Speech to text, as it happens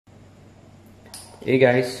Hey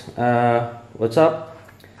guys, what's up?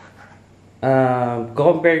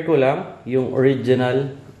 Compare ko lang yung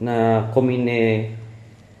original na komine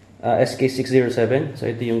sk-607. So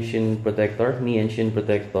ito yung shin protector, knee and shin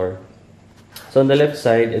protector. So on the left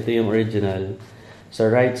side, ito yung original.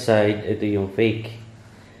 Sa right side, ito yung fake.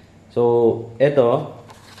 So ito,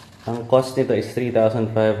 ang cost nito is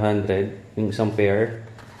 3,500 yung isang pair.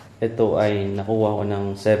 Ito ay nakuha ko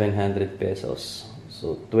ng 700 pesos.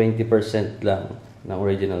 So 20% lang ng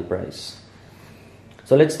original price.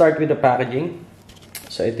 So let's start with the packaging.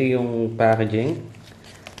 So ito yung packaging.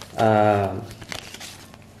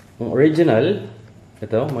 Yung original,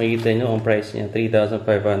 ito, makikita nyo ang price niya,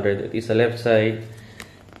 3,500. It is sa left side.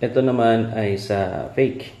 Ito naman ay sa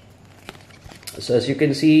fake. So as you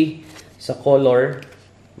can see, sa color,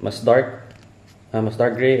 mas dark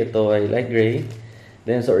gray. Ito ay light gray.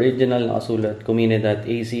 Then sa original, nakasulat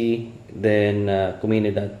komine.ac. Then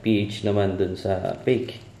komine.ph naman dun sa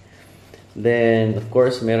fake. Then of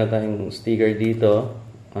course, meron tayong sticker dito.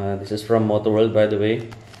 This is from Motorworld, by the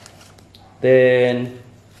way. Then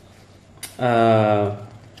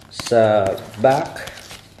sa back,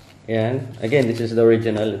 yan. Again, this is the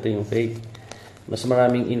original. Ito yung fake. Mas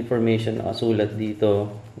maraming information nakasulat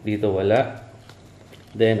dito. Dito wala.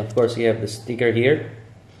 Then of course, you have the sticker here.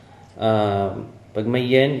 Pag may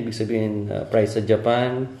yen, ibig sabihin price sa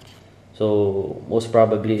Japan. So most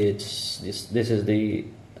probably it's this is the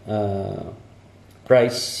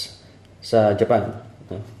price sa Japan.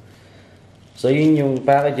 So yun yung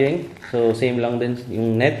packaging. So same lang din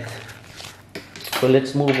yung net. So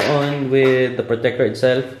let's move on with the protector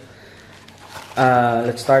itself.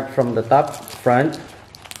 Let's start from the top, front.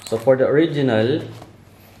 So for the original,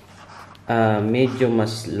 medyo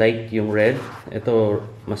mas light yung red. Ito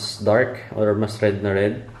mas dark or mas red na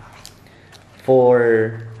red. For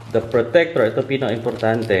the protector, ito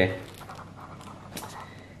pinaka-importante.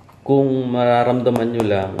 Kung mararamdaman nyo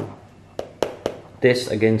lang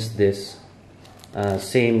this against this,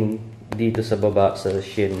 same dito sa baba sa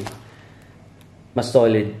shin, mas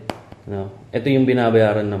solid, no? Ito yung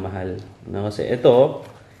binabayaran na mahal, no? Kasi ito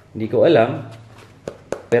hindi ko alam,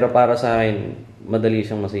 pero para sa akin madali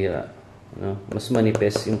siyang masira, no? Mas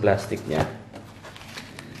manipis yung plastic niya.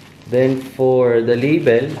 Then for the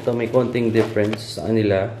label, ito may konting difference sa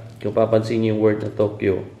kanila. Kung papansin niyo yung word na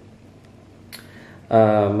Tokyo,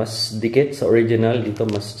 mas dikit sa original, dito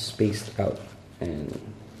mas spaced out. And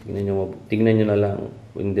tingnan nyo na lang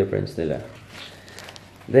yung difference nila.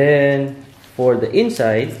 Then for the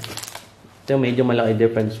inside, ito medyo malaki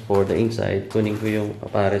difference for the inside. Kunin ko yung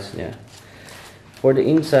apares niya. For the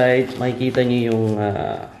inside, makikita nyo yung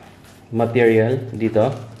material dito.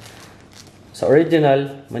 Sa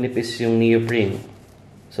original, manipis yung neoprene.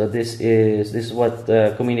 So this is what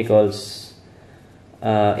komine calls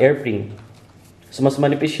airprene. So mas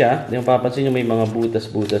manipis siya. Yung papansin nyo may mga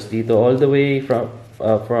butas-butas dito all the way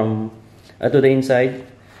from to the inside.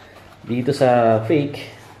 Dito sa fake,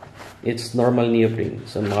 it's normal neoprene.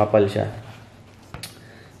 So makapal siya.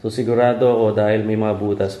 So sigurado ako dahil may mga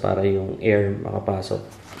butas para yung air makapasok.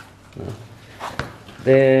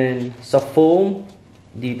 Then sa foam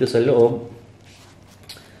dito sa loob,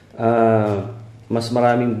 mas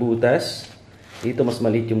maraming butas. Dito mas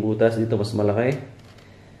maliit yung butas, dito mas malaki.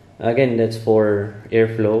 Again, that's for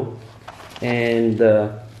airflow. And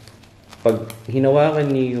pag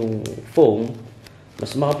hinawakan niyo yung foam,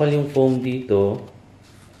 mas makapal yung foam dito.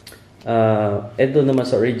 Ito naman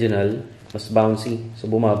sa original, mas bouncy.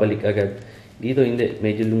 So bumabalik agad. Dito hindi,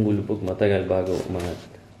 medyo lumulubog, matagal bago umangat.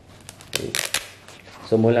 Okay.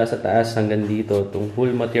 So mula sa taas hanggang dito, itong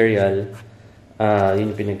full material,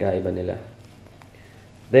 yun yung pinagkaiba nila.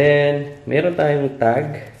 Then, meron tayong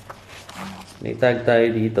tag. May tag tayo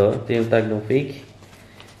dito. Ito yung tag ng fake.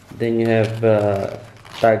 Then you have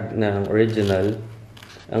tag ng original.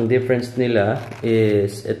 Ang difference nila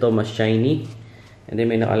is ito mas shiny. And then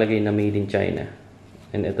may nakalagay na made in China.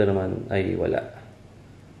 And ito naman ay wala.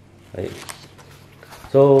 Okay.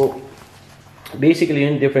 So, basically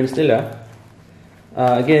yung difference nila.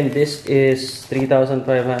 Again, this is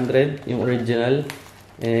 3,500 yung original.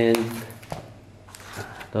 And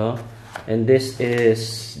ito. And this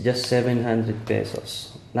is just 700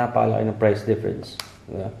 pesos. Napakalaki ng price difference.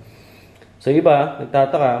 Diba? So iba,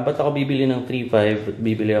 nagtataka, ba't ako bibili ng 3,500 at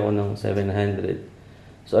bibili ako ng 700?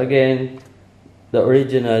 So again, the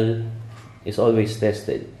original is always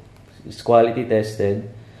tested. It's quality tested.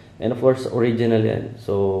 And of course, original yan.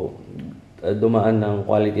 So, dumaan ng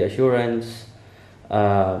quality assurance.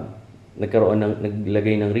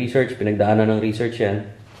 Naglagay ng research, pinagdaanan ng research yan.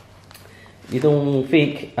 Itong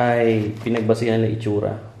fake ay pinagbasihan na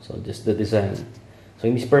itsura. So, just the design. So,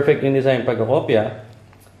 hindi perfect yung design pagkakopya,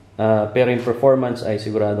 pero yung performance ay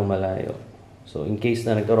siguradong malayo. So, in case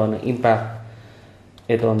na nagkaroon ng impact,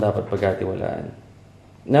 ito ang dapat pagkatiwalaan.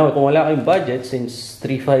 Now, kung wala kayong budget, since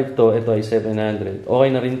 3.5 to, ito ay 700, okay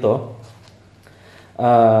na rin to.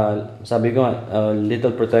 Sabi ko nga,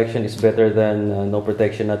 little protection is better than no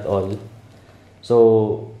protection at all.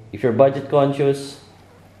 So, if you're budget conscious,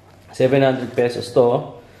 700 pesos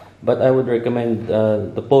to. But I would recommend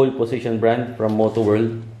the pole position brand from Moto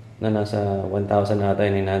World na nasa 1,000 ata,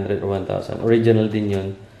 900 or 1,000. Original din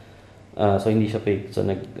yun. So, hindi siya fake. So,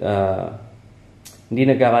 hindi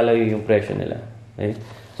nagkakalayo yung presyo nila. Okay?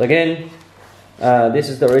 So, again,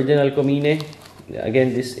 this is the original komine.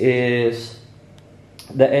 Again, this is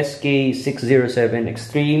the sk-607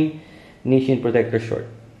 Extreme Nishin Protector Short.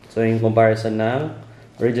 So, yung comparison ng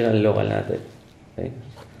original local natin. Okay?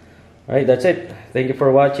 Alright, that's it. Thank you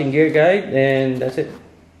for watching Gear Guide, and that's it.